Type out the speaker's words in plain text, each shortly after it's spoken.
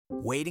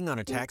Waiting on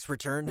a tax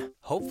return?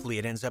 Hopefully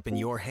it ends up in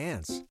your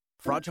hands.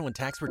 Fraudulent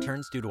tax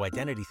returns due to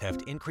identity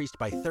theft increased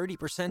by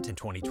 30% in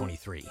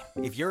 2023.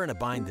 If you're in a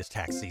bind this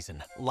tax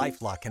season,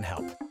 LifeLock can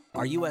help.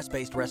 Our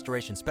U.S.-based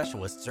restoration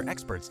specialists are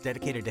experts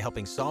dedicated to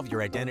helping solve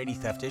your identity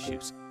theft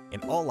issues.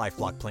 And all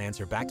LifeLock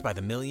plans are backed by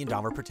the $1 Million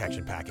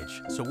Protection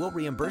Package. So we'll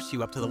reimburse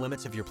you up to the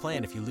limits of your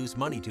plan if you lose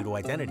money due to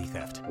identity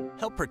theft.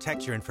 Help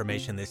protect your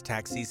information this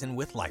tax season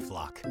with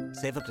LifeLock.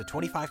 Save up to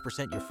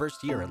 25% your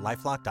first year at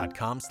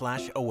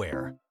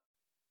LifeLock.com/aware.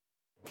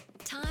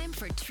 Time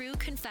for True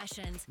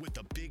Confessions with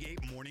the Big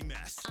 8 Morning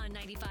Mess on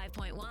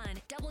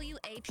 95.1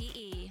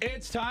 WAPE.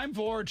 It's time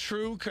for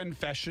True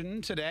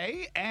Confession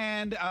today,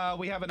 and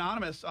we have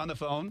Anonymous on the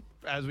phone,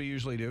 as we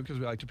usually do, because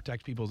we like to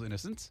protect people's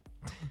innocence.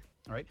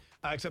 All right,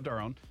 except our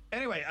own.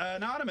 Anyway,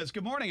 Anonymous,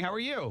 good morning. How are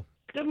you?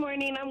 Good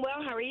morning. I'm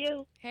well. How are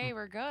you? Hey,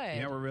 we're good.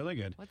 Yeah, we're really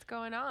good. What's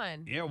going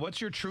on? Yeah,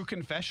 what's your true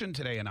confession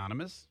today,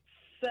 Anonymous?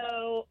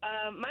 So,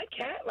 my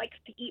cat likes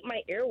to eat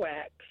my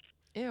earwax.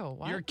 Ew,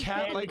 what? Your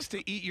cat likes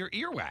to eat your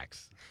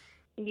earwax.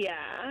 Yeah,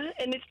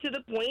 and it's to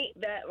the point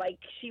that, like,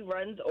 she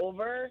runs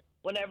over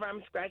whenever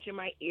I'm scratching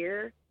my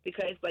ear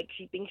because, like,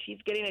 she thinks she's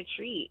getting a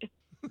treat.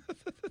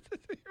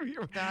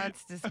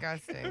 That's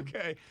disgusting.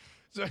 Okay.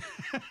 So,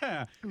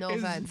 No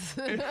offense.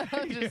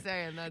 I'm just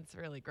saying, that's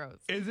really gross.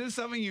 Is this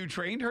something you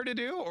trained her to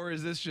do, or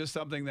is this just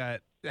something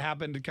that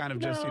happened kind of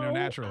just,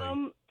 naturally? I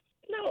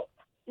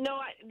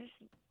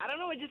don't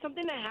know. It's just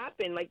something that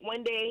happened. Like,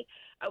 one day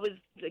I was,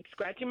 like,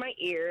 scratching my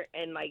ear,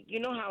 and, like, you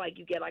know how, like,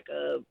 you get, like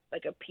a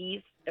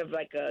piece of,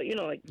 like, a,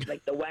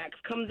 like the wax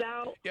comes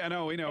out? Yeah,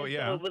 no, we know, and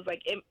yeah. So it was,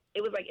 like,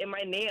 in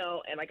my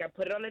nail, and, like, I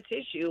put it on the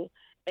tissue,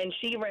 and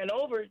she ran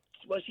over.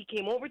 Well, she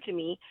came over to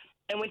me,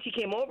 and when she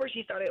came over,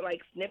 she started,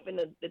 like, sniffing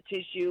the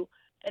tissue,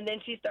 and then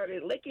she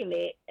started licking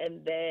it,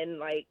 and then,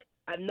 like,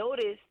 I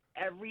noticed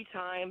every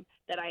time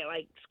that I,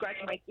 like, scratch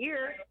my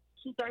ear,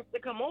 she starts to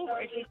come over,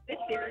 and she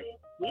sits there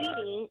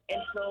waiting,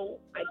 and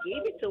so I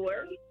gave it to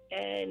her,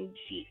 and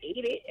she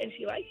ate it, and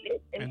she liked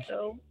it, and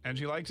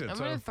she likes it. I'm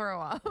going to throw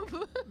up.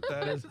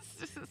 That is It's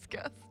just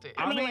disgusting.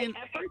 I mean, like,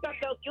 at first I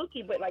felt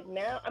guilty, but, like,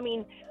 now, I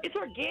mean, it's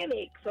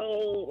organic,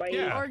 so, like...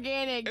 Yeah.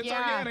 Organic, It's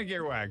yeah. organic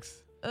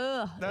earwax.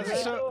 Ugh.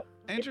 That's so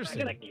interesting.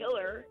 It's not going to kill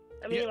her.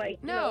 I mean,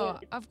 like... No,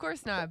 of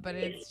course not, but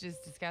it's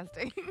just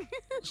disgusting.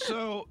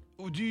 So,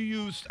 do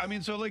you use... I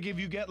mean, so, like, if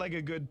you get, like,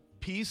 a good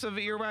piece of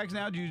earwax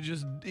now, do you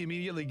just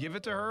immediately give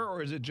it to her?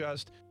 Or is it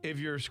just, if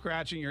you're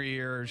scratching your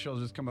ear, she'll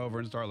just come over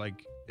and start,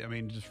 like,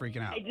 just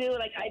freaking out? I do.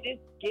 Like, I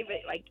just give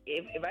it, like,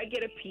 if I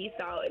get a piece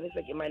out and it's,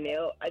 like, in my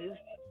nail, I just...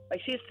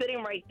 Like, she's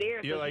sitting right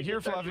there. You're so like, she here,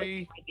 just starts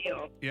Fluffy. licking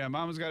my nail. Yeah,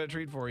 Mama's got a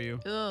treat for you.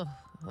 Ugh.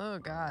 Oh,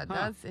 God. Huh.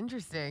 That's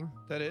interesting.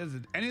 That is.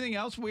 Anything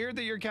else weird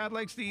that your cat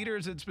likes to eat, or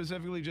is it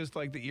specifically just,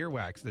 like, the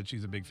earwax that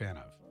she's a big fan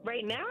of?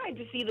 Right now, I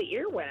just see the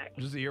earwax.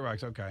 Just the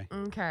earwax, okay.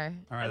 Okay.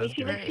 All right, I mean, that's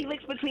she good.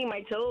 licks between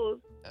my toes.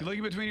 You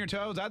looking between your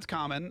toes? That's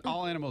common.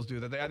 All animals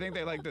do that. I think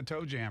they like the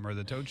toe jam or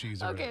the toe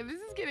cheese. Or Okay, whatever.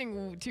 this is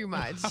getting too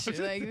much.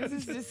 Like, this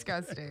is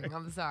disgusting.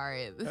 I'm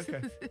sorry.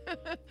 Okay.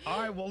 All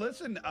right. Well,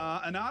 listen,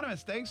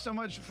 Anonymous, thanks so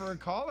much for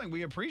calling.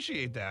 We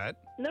appreciate that.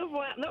 No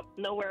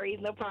worries,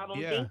 no problem.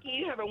 Yeah. Thank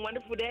you. Have a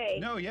wonderful day.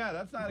 No, yeah,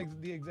 that's not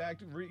the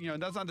exact.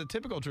 That's not the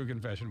typical true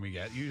confession we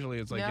get. Usually,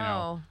 it's like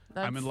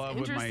that's I'm in love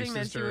with my interesting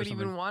sister. that you or would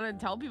something. even want to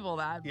tell people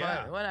that,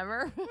 Yeah. but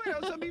whatever.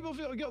 Well, some people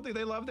feel guilty.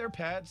 They love their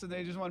pets and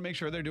they just want to make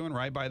sure they're doing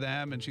right by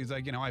them. And she's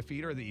like, I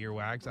feed her the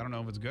earwax. I don't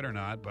know if it's good or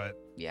not, but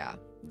Yeah,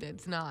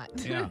 it's not.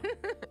 yeah.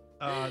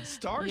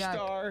 Star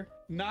Yuck.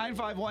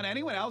 951.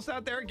 Anyone else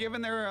out there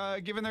giving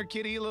their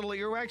kitty little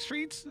earwax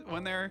treats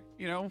when they're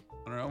I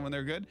don't know, when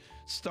they're good?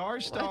 Star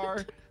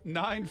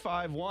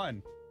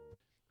 951.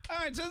 All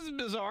right, so this is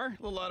bizarre,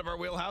 a little out of our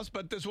wheelhouse,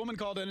 but this woman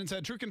called in and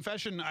said, "True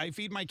confession, I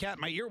feed my cat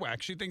my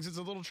earwax. She thinks it's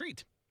a little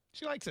treat.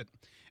 She likes it.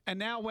 And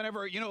now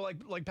whenever,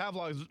 like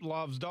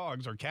Pavlov's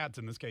dogs, or cats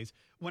in this case,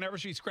 whenever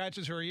she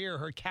scratches her ear,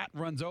 her cat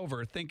runs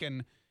over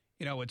thinking,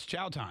 it's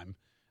chow time."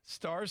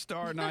 Star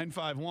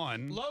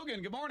 951.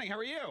 Logan, good morning. How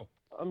are you?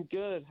 I'm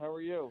good. How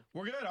are you?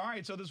 We're good. All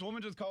right. So this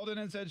woman just called in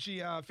and said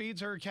she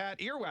feeds her cat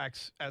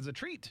earwax as a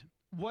treat.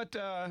 What did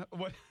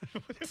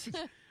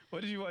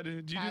you do?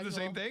 Did you do the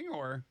same thing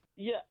or?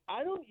 Yeah,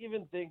 I don't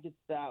even think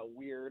it's that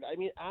weird. I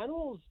mean,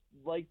 animals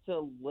like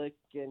to lick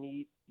and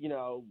eat,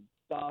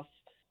 stuff.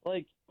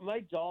 Like,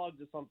 my dog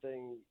does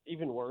something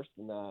even worse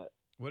than that.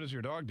 What does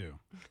your dog do?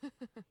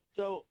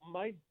 So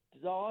my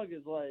dog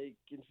is, like,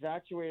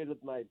 infatuated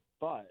with my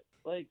butt.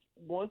 Like,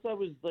 once I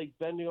was, like,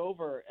 bending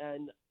over,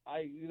 and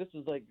this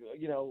was, like,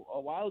 a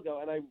while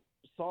ago, and I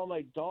saw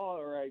my dog,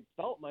 or I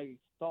felt my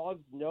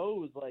dog's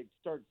nose, like,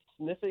 start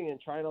sniffing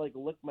and trying to, like,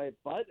 lick my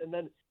butt. And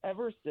then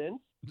ever since,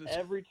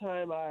 every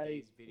time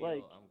I,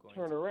 like,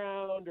 turn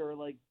around or,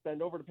 like,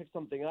 bend over to pick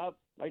something up,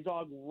 my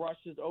dog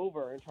rushes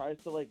over and tries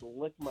to, like,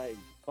 lick my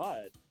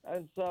butt.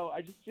 And so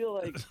I just feel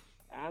like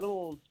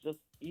animals just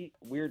eat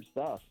weird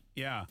stuff.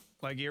 Yeah,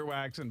 like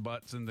earwax and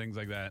butts and things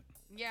like that.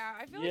 Yeah,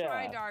 I feel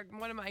like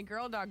one of my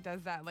girl dog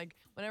does that. Like,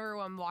 whenever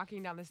I'm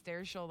walking down the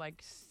stairs, she'll,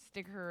 like,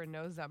 stick her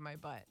nose up my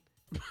butt.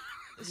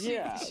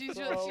 Yeah, She just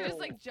so-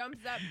 like jumps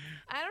up.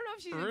 I don't know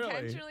if she's Really?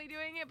 intentionally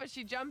doing it, but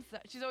she jumps.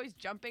 She's always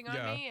jumping on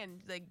Yeah. me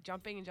and like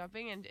jumping and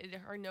jumping, and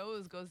her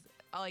nose goes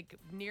like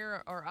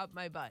near or up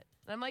my butt.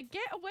 And I'm like,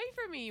 get away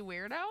from me, you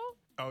weirdo.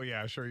 Oh,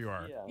 yeah, sure you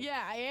are. Yeah.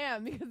 Yeah, I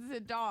am because it's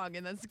a dog,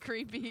 and that's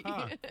creepy.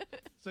 Huh.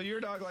 So your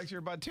dog likes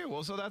your butt too.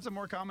 Well, so that's a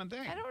more common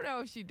thing. I don't know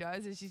if she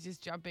does, and she's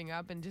just jumping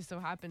up, and just so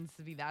happens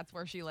to be that's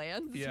where she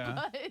lands. Yeah.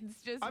 But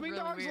it's just. I mean,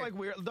 really dogs weird. like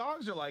weird.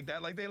 Dogs are like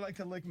that. Like they like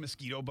to lick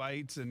mosquito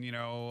bites, and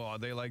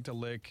they like to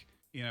lick.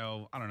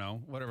 I don't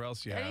know, whatever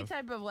else you Any have.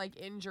 type of like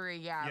injury,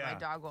 yeah, Yeah. my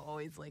dog will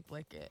always like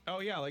lick it. Oh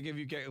yeah, like if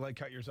you get like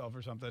cut yourself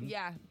or something.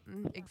 Yeah,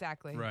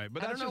 exactly. Right,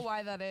 but I don't that's know just-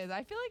 why that is.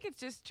 I feel like it's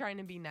just trying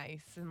to be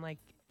nice and like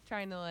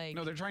trying to like.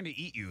 No, they're trying to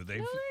eat you. No, they're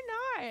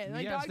not. My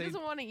Yes, dog they-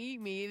 doesn't want to eat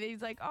me.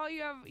 He's like, oh,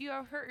 you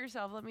have hurt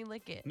yourself. Let me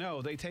lick it.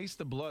 No, they taste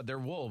the blood. They're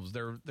wolves.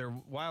 They're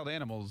wild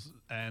animals,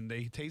 and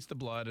they taste the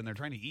blood, and they're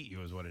trying to eat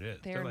you. Is what it is.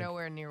 They're like,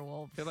 nowhere near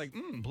wolves. They're like,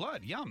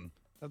 blood, yum.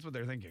 That's what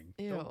they're thinking.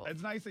 So Ew.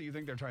 it's nice that you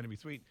think they're trying to be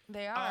sweet.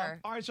 They are.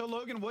 All right, so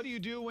Logan, what do you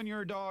do when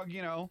your dog,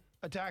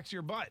 attacks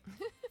your butt?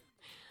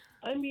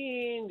 I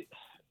mean,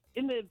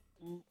 in the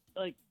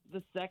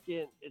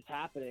second it's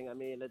happening, I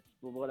mean, it's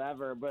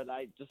whatever, but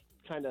I just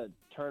kind of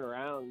turn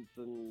around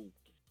and,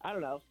 I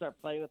don't know, start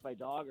playing with my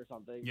dog or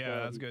something. Yeah, so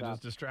that's he good. stops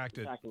Just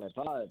distracted. attacking my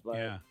butt. But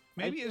Yeah.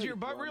 Maybe I is your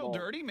think butt it's real normal.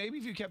 dirty? Maybe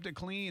if you kept it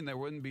clean, there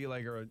wouldn't be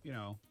like a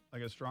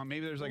strong.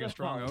 Maybe there's like a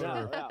strong No,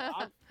 odor.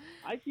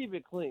 I keep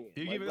it clean.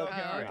 You keep it Like,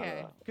 okay, all right.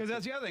 okay. Because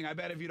that's the other thing. I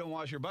bet if you don't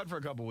wash your butt for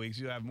a couple weeks,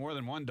 you have more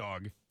than one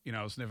dog,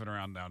 sniffing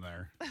around down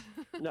there.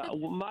 No,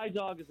 my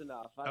dog is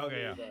enough. I don't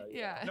Okay, need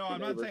Yeah. No,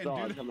 I'm not neighbor's saying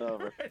dog do coming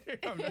over.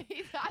 that.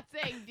 He's not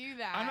saying do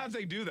that. I'm not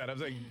saying do that. I'm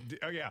saying,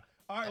 oh yeah.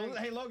 All right. Well,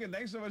 hey, Logan,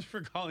 thanks so much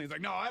for calling. He's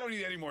like, no, I don't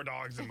need any more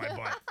dogs in my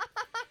butt.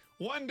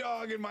 One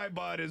dog in my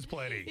butt is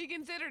plenty. He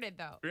considered it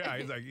though. Yeah,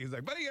 he's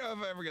like, buddy, if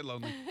I ever get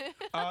lonely.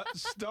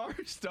 Star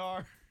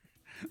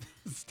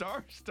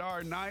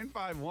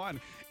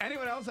 951.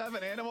 Anyone else have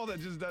an animal that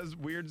just does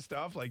weird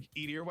stuff like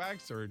eat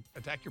earwax or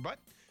attack your butt?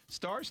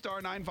 Star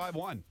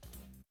 951.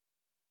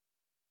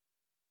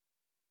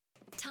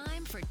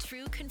 Time for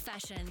True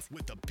Confessions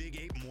With the Big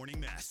 8 Morning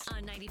Mess.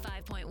 on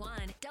 95.1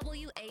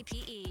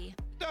 WAPE.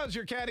 Does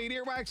your cat eat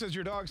earwax? Does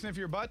your dog sniff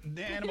your butt?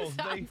 The animals,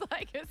 Sounds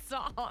like a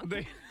song.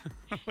 they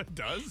it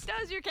does.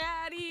 Does your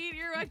cat eat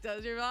your butt?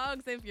 Does your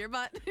dog sniff your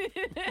butt?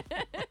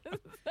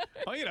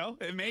 Well,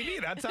 it may be.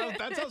 That's how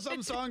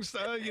some songs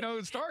start.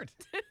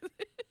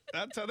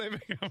 That's how they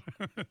become.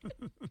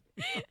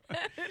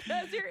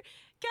 Does your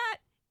cat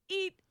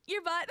eat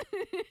your butt?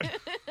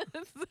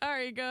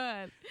 Sorry, go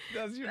ahead.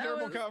 Does your That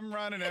gerbil was- come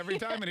running every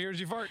time and hears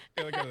you fart?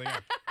 Like everything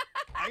else.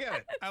 I get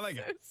it. I like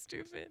So it.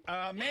 stupid.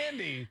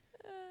 Mandy.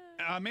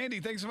 Mandy,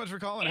 thanks so much for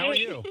calling. How are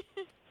you?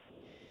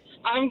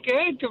 I'm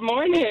good. Good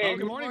morning. Oh,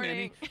 good morning,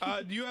 morning.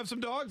 Mandy. Do you have some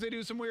dogs? They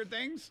do some weird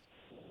things?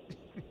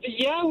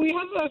 Yeah, we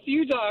have a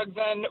few dogs,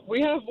 and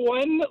we have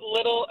one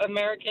little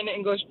American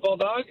English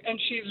bulldog, and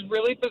she's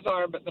really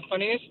bizarre. But the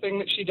funniest thing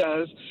that she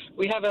does,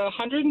 we have a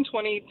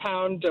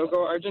 120-pound Dogo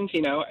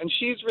Argentino, and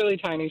she's really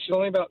tiny. She's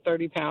only about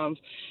 30 pounds.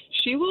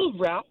 She will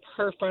wrap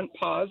her front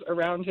paws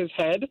around his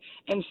head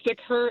and stick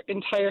her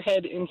entire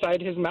head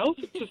inside his mouth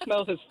to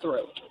smell his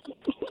throat.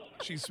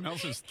 She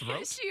smells his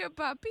throat? Is she a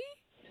puppy?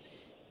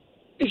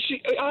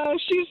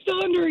 She's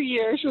still under a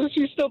year, so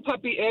she's still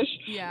puppy-ish.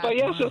 Yeah. But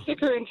yeah, Wow. she'll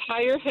stick her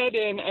entire head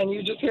in, and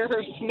you just hear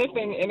her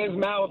sniffing in his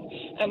mouth,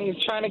 and he's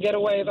trying to get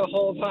away the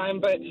whole time.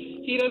 But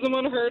he doesn't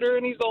want to hurt her,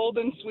 and he's old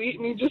and sweet,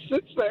 and he just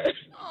sits there.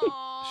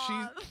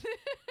 Aww.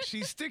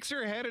 She sticks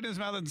her head in his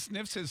mouth and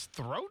sniffs his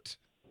throat?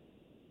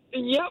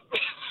 Yep.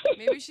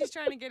 Maybe she's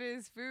trying to get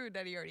his food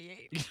that he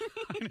already ate.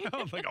 I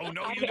know. Like, oh,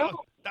 no, you I know. don't.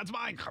 That's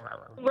mine.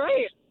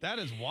 Right. That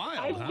is I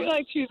wild, huh? feel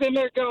like she's in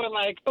there going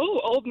like,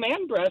 "Oh, old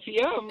man breath,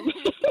 yum."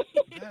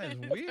 That is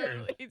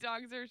weird. Totally.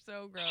 Dogs are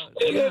so gross.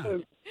 It Yeah.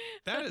 is.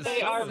 That is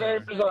They so are very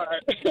bizarre.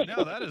 bizarre.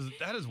 No,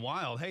 that is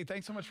wild. Hey,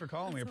 thanks so much for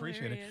calling. We That's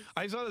appreciate hilarious. it.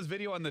 I saw this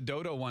video on the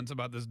Dodo once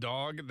about this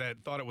dog that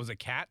thought it was a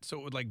cat, so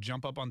it would like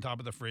jump up on top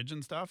of the fridge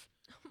and stuff.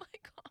 Oh my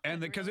god. And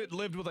because really? it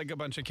lived with like a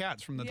bunch of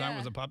cats from the time it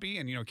was Yeah. a puppy,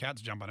 and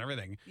cats jump on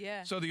everything.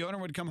 Yeah. So the owner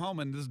would come home,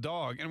 and this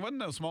dog, and it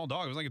wasn't a small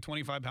dog, it was like a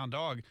 25-pound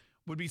dog,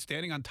 would be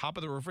standing on top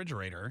of the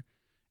refrigerator,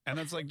 and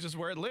that's like just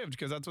where it lived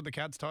because that's what the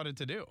cats taught it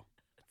to do.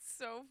 It's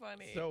so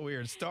funny. So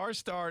weird.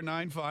 Star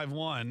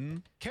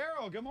 951.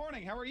 Carol, good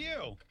morning. How are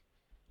you?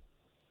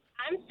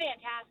 I'm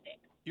fantastic.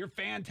 You're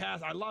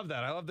fantastic. I love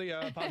that. I love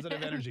the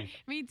positive energy.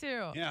 Me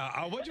too.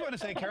 Yeah. What do you want to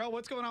say, Carol?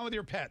 What's going on with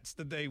your pets?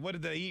 Did they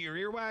eat your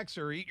earwax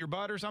or eat your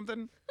butt or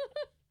something?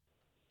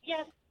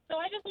 Yes, so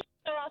I just want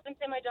to start off and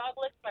say my dog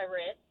licks my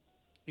wrist.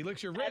 He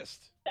licks your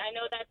wrist. I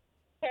know that's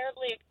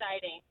terribly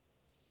exciting.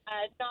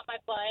 It's not my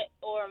butt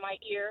or my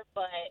ear,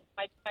 but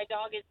my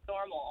dog is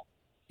normal.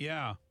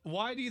 Yeah.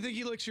 Why do you think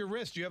he licks your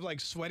wrist? Do you have like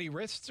sweaty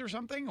wrists or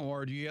something?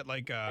 Or do you get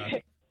like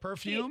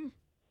perfume?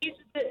 He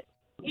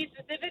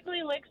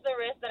specifically licks the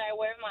wrist that I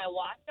wear my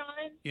watch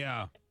on,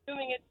 Yeah.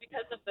 assuming it's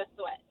because of the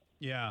sweat.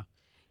 Yeah.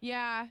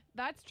 Yeah,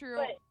 that's true.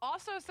 But-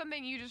 Also,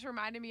 something you just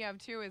reminded me of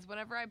too is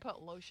whenever I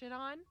put lotion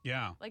on,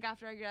 Yeah. like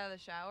after I get out of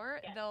the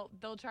shower, Yeah.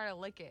 they'll try to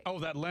lick it. Oh,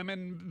 that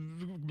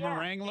lemon Yeah,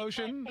 meringue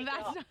lotion?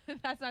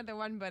 That's not the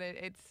one, but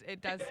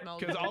it does smell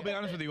good. Because I'll be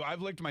honest with you,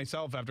 I've licked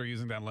myself after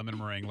using that lemon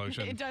meringue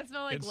lotion. It does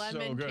smell like It's so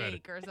lemon good.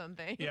 cake or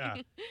something. Yeah.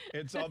 It's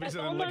It's obviously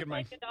then almost licking my.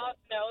 like the dog's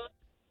nose.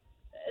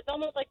 It's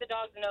almost like the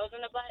dog's nose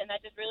in the butt, and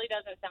that just really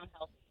doesn't sound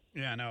healthy.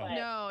 Yeah, no. But-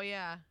 No,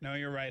 yeah. No,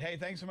 you're right. Hey,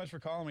 thanks so much for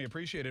calling me.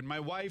 Appreciate it. My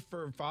wife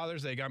for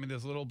Father's Day got me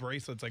this little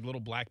bracelet. It's like little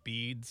black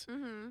beads.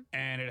 Mm-hmm.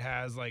 And it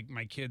has like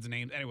my kids'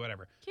 names. Anyway,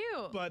 whatever.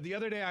 Cute. But the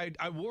other day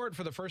I wore it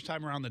for the first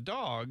time around the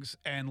dogs.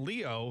 And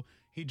Leo,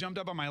 he jumped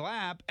up on my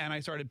lap and I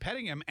started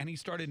petting him. And he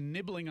started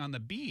nibbling on the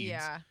beads.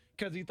 Yeah.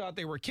 Because he thought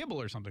they were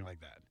kibble or something like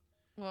that.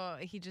 Well,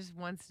 he just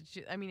wants to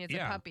chew. I mean, it's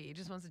Yeah. a puppy. He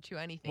just wants to chew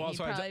anything. Well, He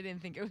so I probably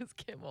didn't think it was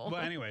kibble.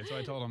 Well, anyway, so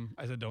I told him,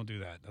 I said, don't do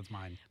that. That's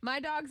mine. My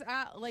dog's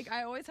like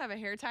I always have a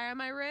hair tie on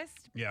my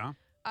wrist. Yeah.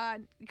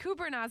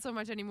 Cooper not so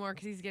much anymore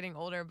because he's getting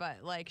older,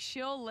 but like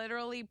she'll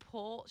literally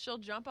she'll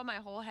jump on my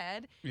whole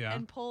head Yeah.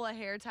 and pull a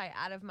hair tie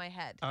out of my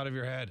head. Out of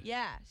your head.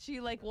 Yeah, she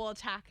like will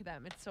attack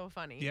them. It's so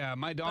funny. Yeah,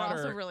 my But daughter.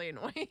 also really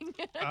annoying.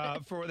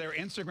 For their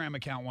Instagram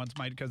account once,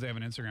 because they have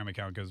an Instagram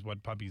account, because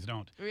what puppies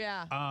don't.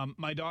 Yeah.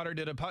 My daughter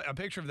did a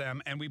picture of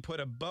them, and we put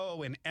a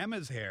bow in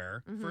Emma's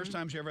hair. Mm-hmm. First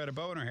time she ever had a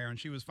bow in her hair, and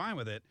she was fine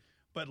with it.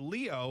 But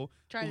Leo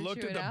Tried to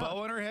looked chew at it the out.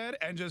 bow in her head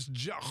and just,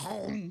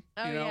 Oh, and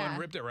yeah.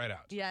 ripped it right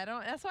out. Yeah, I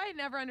don't. That's why I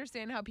never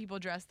understand how people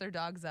dress their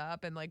dogs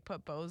up and like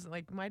put bows.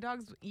 Like my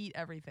dogs eat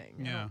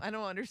everything. Yeah. I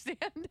don't understand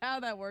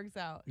how that works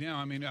out. Yeah,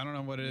 I mean, I don't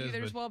know what it is,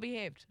 They're but just well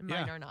behaved.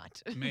 Mine Yeah. are not.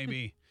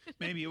 maybe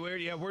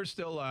we're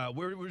still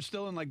we're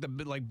still in like the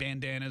like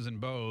bandanas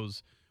and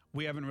bows.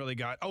 We haven't really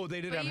got. Oh,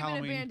 they did But have even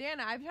Halloween. a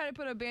bandana, I've tried to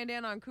put a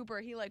bandana on Cooper.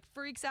 He like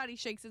freaks out. He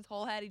shakes his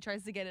whole head. He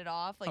tries to get it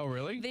off. Like, Oh,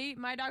 really?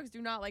 My dogs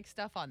do not like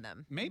stuff on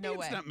them. Maybe no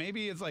it's way. not.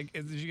 Maybe it's like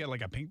did you get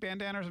like a pink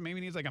bandana or something? Maybe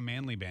he needs like a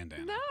manly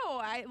bandana. No,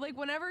 I like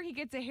whenever he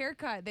gets a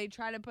haircut, they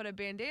try to put a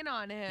bandana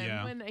on him.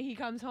 Yeah. When he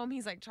comes home,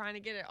 he's like trying to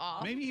get it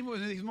off. Maybe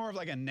he's more of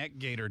like a neck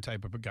gaiter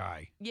type of a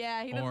guy.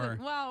 Yeah, he Or-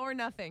 doesn't. Or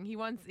nothing. He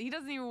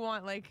doesn't even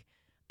want like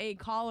a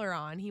collar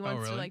on. He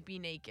wants to really? like be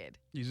naked.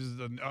 He's just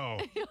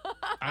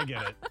I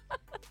get it.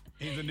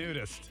 He's a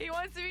nudist. He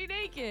wants to be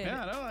naked.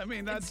 Yeah, no, I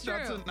mean that's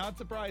true. not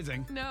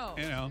surprising. No.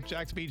 You know,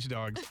 Jack's Beach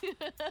Dogs.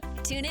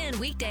 Tune in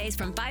weekdays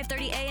from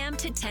 5:30 a.m.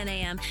 to 10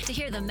 a.m. to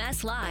hear the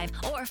mess live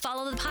or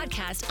follow the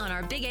podcast on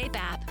our Big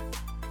Ape app.